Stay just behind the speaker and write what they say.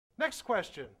Next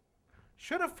question.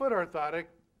 Should a foot orthotic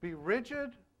be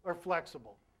rigid or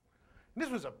flexible? And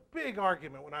this was a big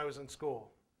argument when I was in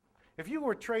school. If you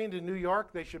were trained in New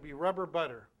York, they should be rubber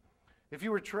butter. If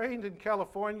you were trained in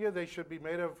California, they should be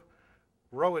made of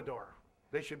roador.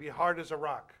 They should be hard as a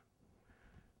rock.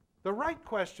 The right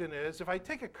question is, if I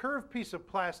take a curved piece of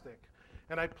plastic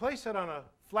and I place it on a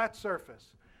flat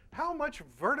surface, how much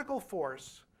vertical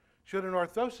force should an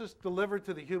orthosis deliver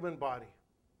to the human body?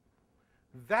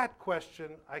 That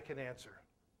question I can answer.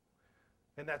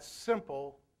 And that's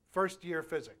simple first-year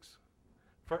physics.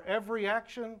 For every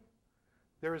action,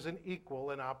 there is an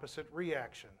equal and opposite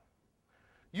reaction.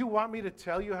 You want me to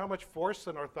tell you how much force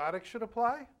an orthotic should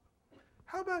apply?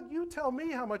 How about you tell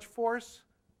me how much force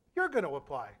you're going to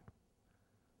apply?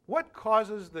 What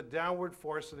causes the downward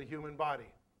force of the human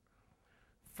body?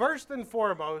 First and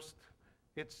foremost,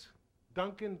 it's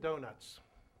Dunkin' Donuts.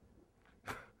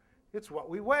 It's what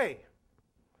we weigh,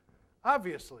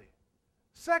 obviously.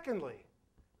 Secondly,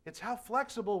 it's how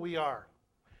flexible we are.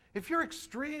 If you're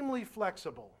extremely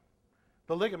flexible,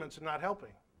 the ligaments are not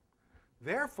helping.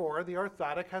 Therefore, the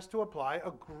orthotic has to apply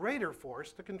a greater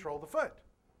force to control the foot.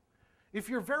 If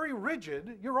you're very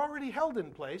rigid, you're already held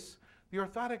in place. The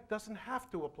orthotic doesn't have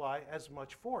to apply as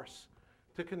much force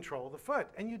to control the foot.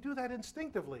 And you do that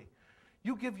instinctively.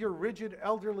 You give your rigid,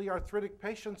 elderly, arthritic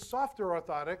patients softer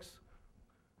orthotics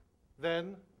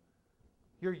than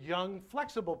your young,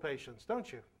 flexible patients,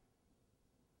 don't you?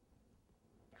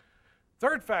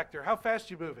 Third factor, how fast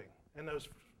you're moving. And those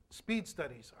speed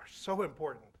studies are so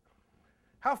important.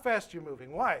 How fast you're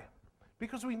moving. Why?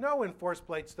 Because we know in force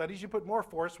plate studies you put more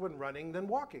force when running than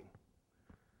walking.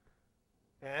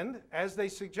 And as they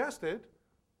suggested,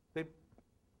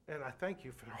 and I thank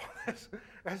you for all this,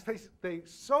 as they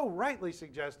so rightly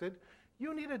suggested,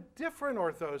 you need a different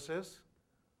orthosis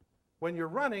when you're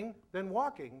running than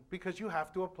walking because you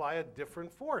have to apply a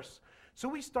different force. So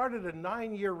we started a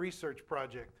 9-year research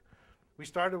project. We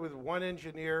started with 1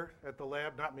 engineer at the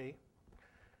lab, not me,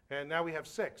 and now we have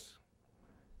 6.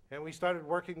 And we started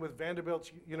working with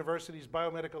Vanderbilt University's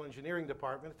Biomedical Engineering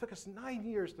Department. It took us 9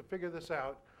 years to figure this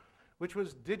out, which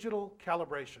was digital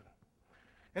calibration.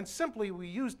 And simply, we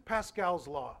used Pascal's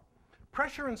law.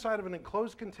 Pressure inside of an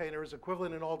enclosed container is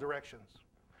equivalent in all directions.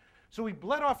 So we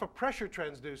bled off a pressure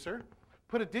transducer,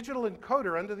 put a digital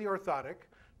encoder under the orthotic,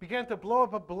 began to blow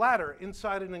up a bladder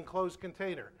inside an enclosed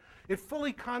container. It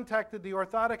fully contacted the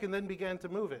orthotic and then began to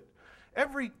move it.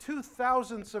 Every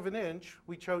 2/1000th of an inch,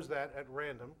 we chose that at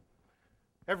random,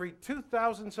 every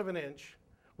 2/1000th of an inch,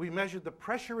 we measured the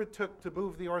pressure it took to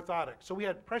move the orthotic. So we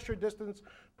had pressure distance,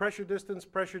 pressure distance,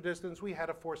 pressure distance. We had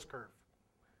a force curve.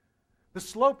 The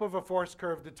slope of a force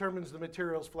curve determines the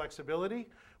material's flexibility.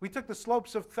 We took the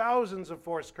slopes of thousands of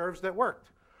force curves that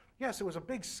worked. Yes, it was a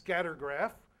big scatter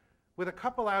graph with a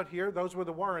couple out here. Those were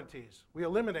the warranties. We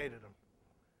eliminated them.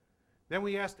 Then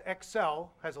we asked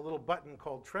Excel, has a little button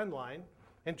called Trendline,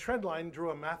 and Trendline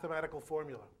drew a mathematical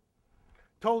formula.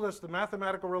 Told us the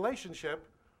mathematical relationship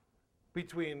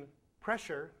between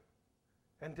pressure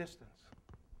and distance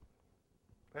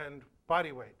and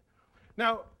body weight.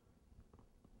 Now,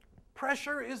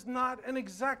 pressure is not an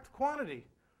exact quantity.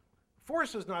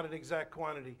 Force is not an exact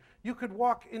quantity. You could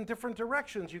walk in different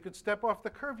directions. You could step off the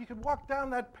curve. You could walk down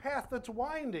that path that's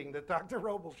winding that Dr.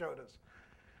 Roble showed us.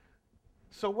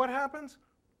 So what happens?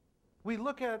 We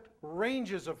look at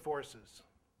ranges of forces.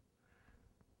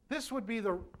 This would be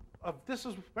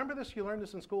remember this, you learned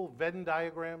this in school, Venn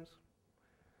diagrams?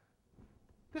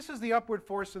 This is the upward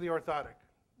force of the orthotic,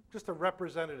 just a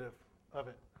representative of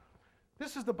it.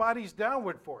 This is the body's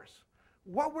downward force.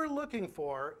 What we're looking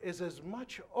for is as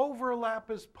much overlap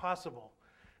as possible.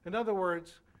 In other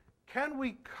words, can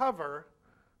we cover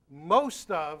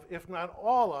most of, if not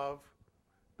all of,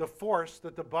 the force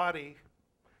that the body,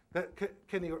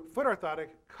 can the foot orthotic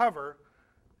cover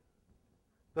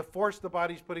the force the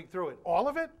body's putting through it? All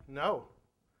of it? No.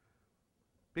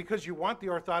 Because you want the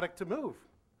orthotic to move.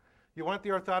 You want the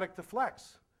orthotic to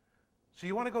flex. So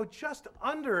you want to go just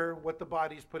under what the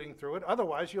body's putting through it.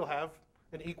 Otherwise, you'll have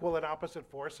an equal and opposite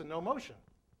force and no motion.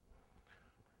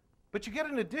 But you get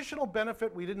an additional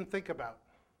benefit we didn't think about.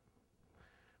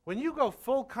 When you go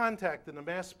full contact in the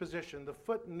mass position, the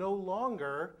foot no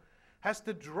longer has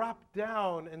to drop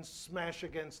down and smash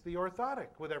against the orthotic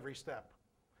with every step.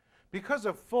 Because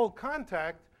of full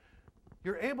contact,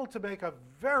 you're able to make a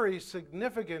very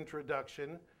significant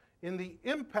reduction in the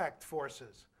impact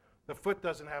forces. The foot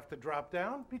doesn't have to drop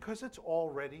down because it's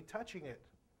already touching it.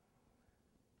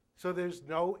 So there's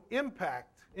no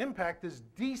impact. Impact is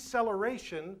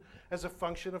deceleration as a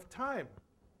function of time.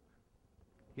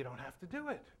 You don't have to do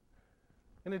it.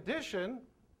 In addition,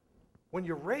 When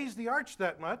you raise the arch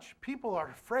that much, people are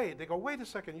afraid. They go, wait a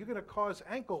second, you're going to cause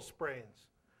ankle sprains.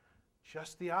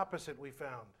 Just the opposite we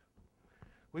found.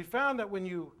 We found that when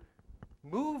you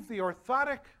move the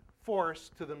orthotic force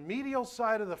to the medial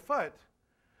side of the foot,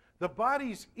 the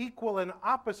body's equal and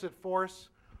opposite force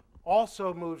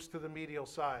also moves to the medial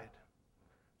side.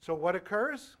 So what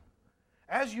occurs?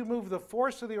 As you move the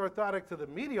force of the orthotic to the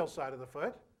medial side of the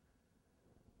foot,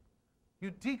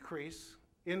 you decrease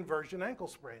inversion ankle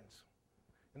sprains.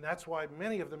 And that's why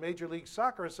many of the Major League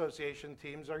Soccer Association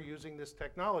teams are using this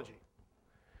technology.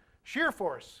 Shear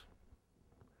force.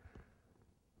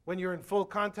 When you're in full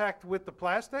contact with the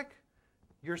plastic,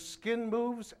 your skin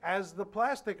moves as the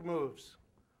plastic moves.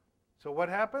 So what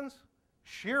happens?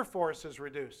 Shear force is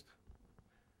reduced.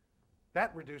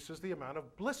 That reduces the amount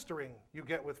of blistering you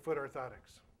get with foot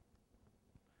orthotics.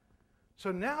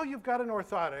 So now you've got an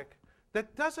orthotic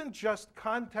that doesn't just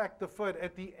contact the foot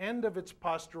at the end of its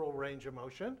postural range of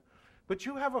motion, but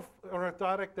you have an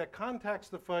orthotic that contacts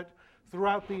the foot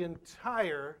throughout the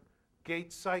entire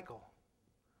gait cycle.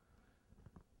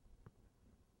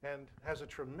 And has a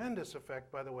tremendous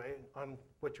effect, by the way, on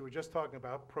what you were just talking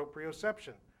about,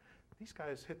 proprioception. These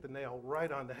guys hit the nail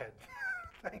right on the head.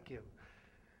 Thank you.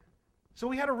 So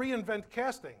we had to reinvent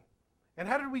casting. And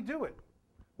how did we do it?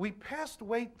 We passed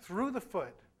weight through the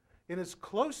foot in as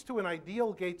close to an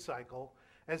ideal gait cycle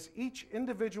as each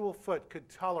individual foot could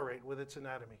tolerate with its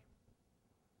anatomy.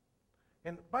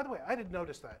 And by the way, I didn't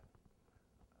notice that.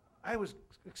 I was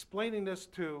explaining this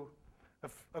to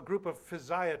a group of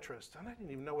physiatrists, and I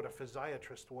didn't even know what a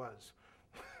physiatrist was.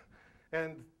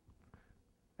 And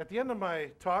at the end of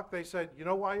my talk, they said, you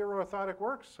know why your orthotic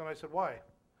works? And I said, why?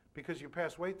 Because you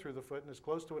pass weight through the foot and as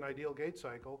close to an ideal gait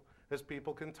cycle as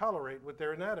people can tolerate with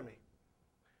their anatomy.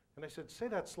 And I said, say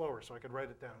that slower so I could write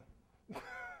it down.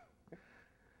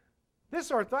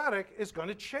 This orthotic is going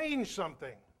to change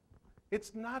something.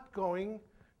 It's not going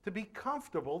to be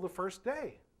comfortable the first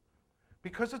day.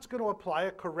 Because it's going to apply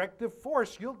a corrective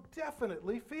force, you'll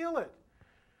definitely feel it.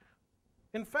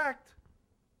 In fact,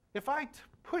 if I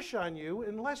push on you,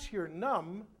 unless you're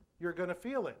numb, you're going to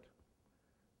feel it.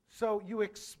 So you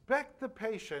expect the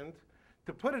patient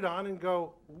to put it on and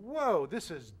go, whoa, this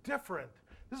is different.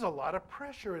 There's a lot of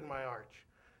pressure in my arch.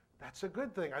 That's a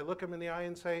good thing. I look them in the eye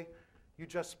and say, you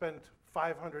just spent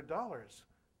 $500.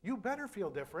 You better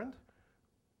feel different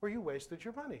or you wasted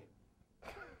your money.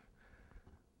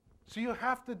 So you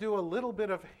have to do a little bit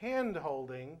of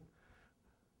hand-holding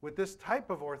with this type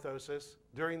of orthosis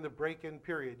during the break-in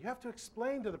period. You have to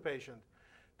explain to the patient,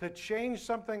 to change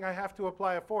something, I have to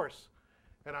apply a force.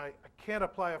 And I can't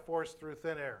apply a force through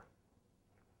thin air.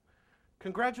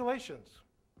 Congratulations.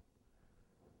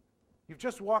 You've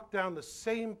just walked down the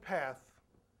same path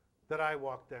that I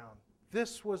walked down.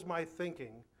 This was my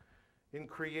thinking in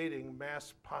creating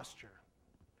mass posture.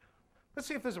 Let's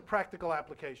see if there's a practical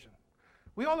application.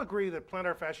 We all agree that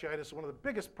plantar fasciitis is one of the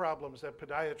biggest problems that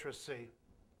podiatrists see.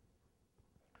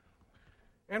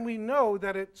 And we know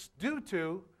that it's due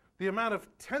to the amount of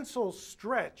tensile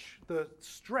stretch, the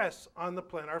stress on the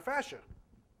plantar fascia.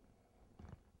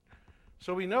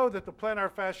 So we know that the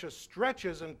plantar fascia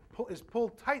stretches and is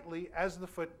pulled tightly as the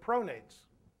foot pronates.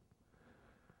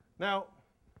 Now,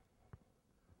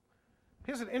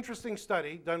 here's an interesting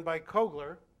study done by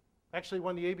Kogler, actually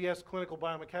won the ABS Clinical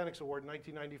Biomechanics Award in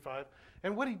 1995.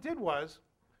 And what he did was,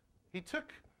 he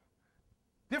took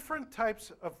different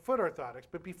types of foot orthotics,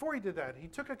 but before he did that, he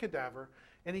took a cadaver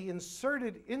and he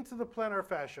inserted into the plantar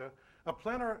fascia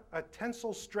a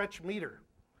tensile stretch meter.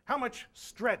 How much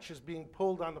stretch is being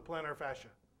pulled on the plantar fascia?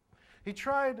 He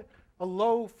tried a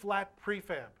low flat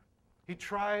prefab. He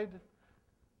tried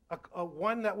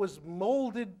one that was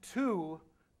molded to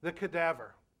the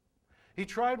cadaver. He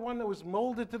tried one that was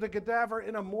molded to the cadaver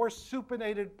in a more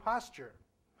supinated posture.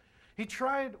 He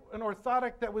tried an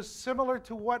orthotic that was similar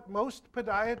to what most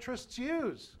podiatrists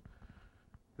use.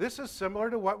 This is similar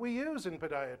to what we use in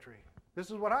podiatry.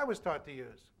 This is what I was taught to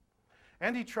use.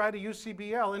 And he tried a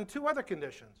UCBL in two other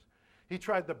conditions. He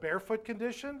tried the barefoot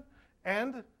condition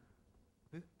and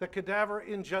the cadaver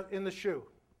in the shoe.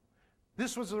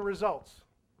 This was the results.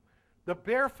 The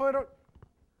barefoot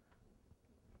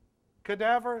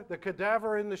cadaver, the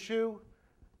cadaver in the shoe,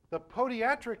 the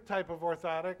podiatric type of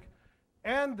orthotic,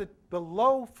 and the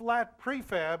low flat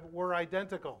prefab were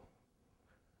identical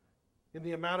in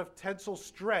the amount of tensile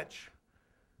stretch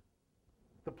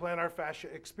the plantar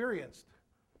fascia experienced.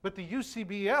 But the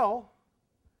UCBL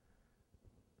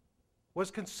was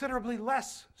considerably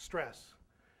less stress.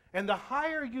 And the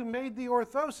higher you made the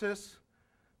orthosis,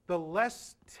 the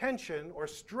less tension or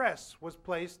stress was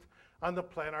placed on the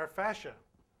plantar fascia.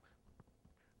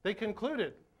 They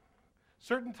concluded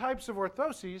certain types of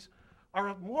orthoses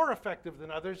are more effective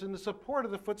than others in the support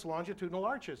of the foot's longitudinal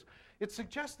arches. It's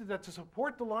suggested that to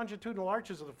support the longitudinal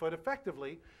arches of the foot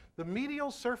effectively, the medial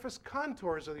surface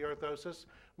contours of the orthosis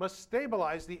must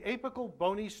stabilize the apical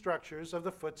bony structures of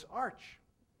the foot's arch.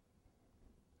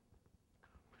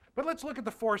 But let's look at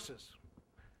the forces.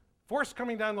 Force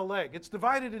coming down the leg. It's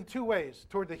divided in two ways,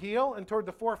 toward the heel and toward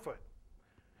the forefoot.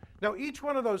 Now, each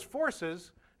one of those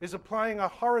forces is applying a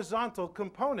horizontal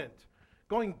component.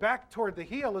 Going back toward the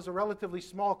heel is a relatively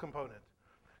small component.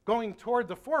 Going toward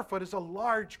the forefoot is a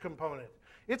large component.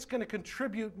 It's going to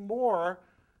contribute more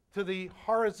to the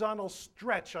horizontal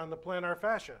stretch on the plantar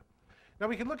fascia. Now,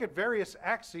 we can look at various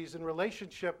axes in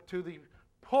relationship to the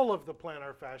pull of the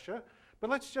plantar fascia, but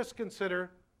let's just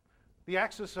consider the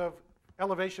axis of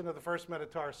elevation of the first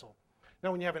metatarsal.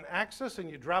 Now, when you have an axis and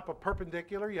you drop a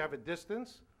perpendicular, you have a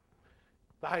distance.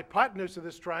 The hypotenuse of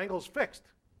this triangle is fixed.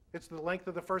 It's the length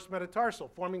of the first metatarsal,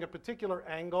 forming a particular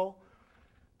angle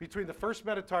between the first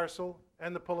metatarsal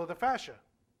and the pull of the fascia.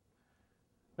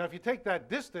 Now, if you take that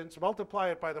distance, multiply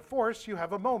it by the force, you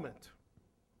have a moment.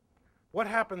 What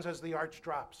happens as the arch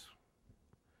drops?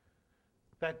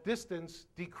 That distance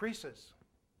decreases.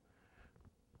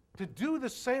 To do the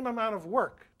same amount of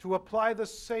work, to apply the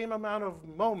same amount of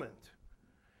moment,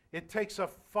 it takes a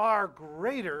far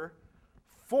greater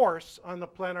force on the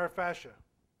plantar fascia.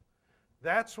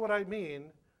 That's what I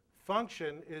mean,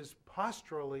 function is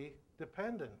posturally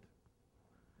dependent,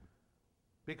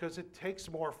 because it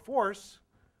takes more force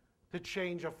to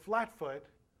change a flat foot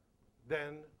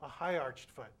than a high-arched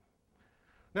foot.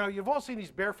 Now, you've all seen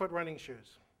these barefoot running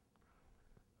shoes.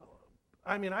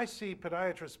 I mean, I see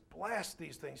podiatrists blast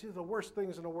these things. These are the worst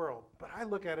things in the world. But I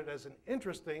look at it as an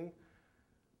interesting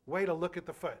way to look at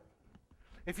the foot.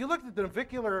 If you look at the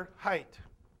navicular height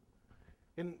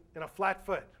in a flat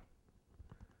foot,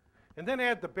 and then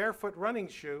add the barefoot running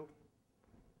shoe,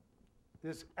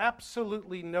 there's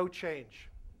absolutely no change.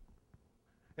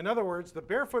 In other words, the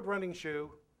barefoot running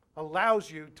shoe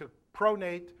allows you to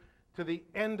pronate to the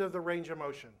end of the range of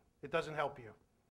motion. It doesn't help you.